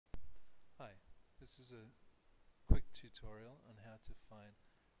This is a quick tutorial on how to find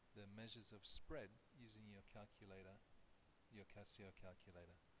the measures of spread using your calculator, your Casio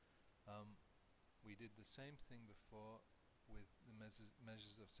calculator. We did the same thing before with the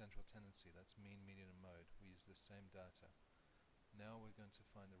measures of central tendency. That's mean, median, and mode. We use the same data. Now we're going to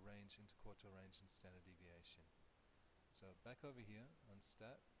find the range, inter-quartile range, and standard deviation. So back over here on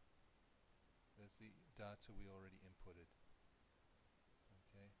stat, there's the data we already inputted.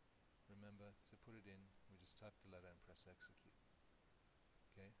 Okay. Remember, to put it in, we just type the letter and press execute.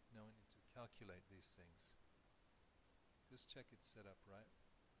 Okay, now we need to calculate these things. Just check it's set up right.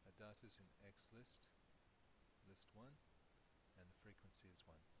 Our data is in X list, list 1, and the frequency is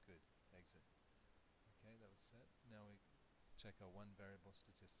 1. Good, exit. Okay, that was set. Now we check our one variable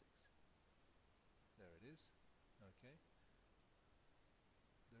statistics. There it is. Okay.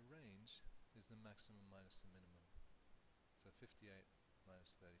 The range is the maximum minus the minimum. So 58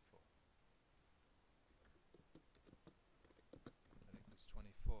 minus 34. That equals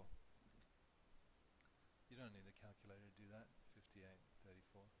 24. You don't need a calculator to do that, 58,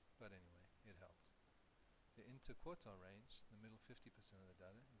 34, but anyway, it helped. The inter-quartile range, the middle 50% of the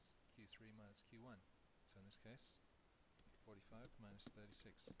data, is Q3 minus Q1. So in this case, 45 minus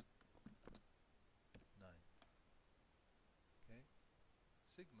 36, 9. Okay?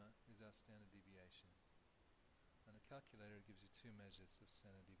 Sigma is our standard deviation. On a calculator, it gives you two measures of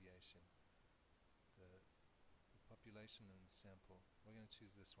standard deviation. The population and the sample. We're going to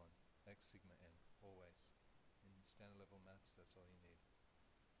choose this one, X sigma n, always. In standard level maths, that's all you need.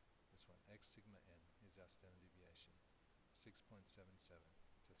 This one, X sigma n, is our standard deviation. 6.77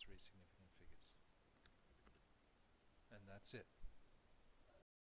 to 3 significant figures. And that's it.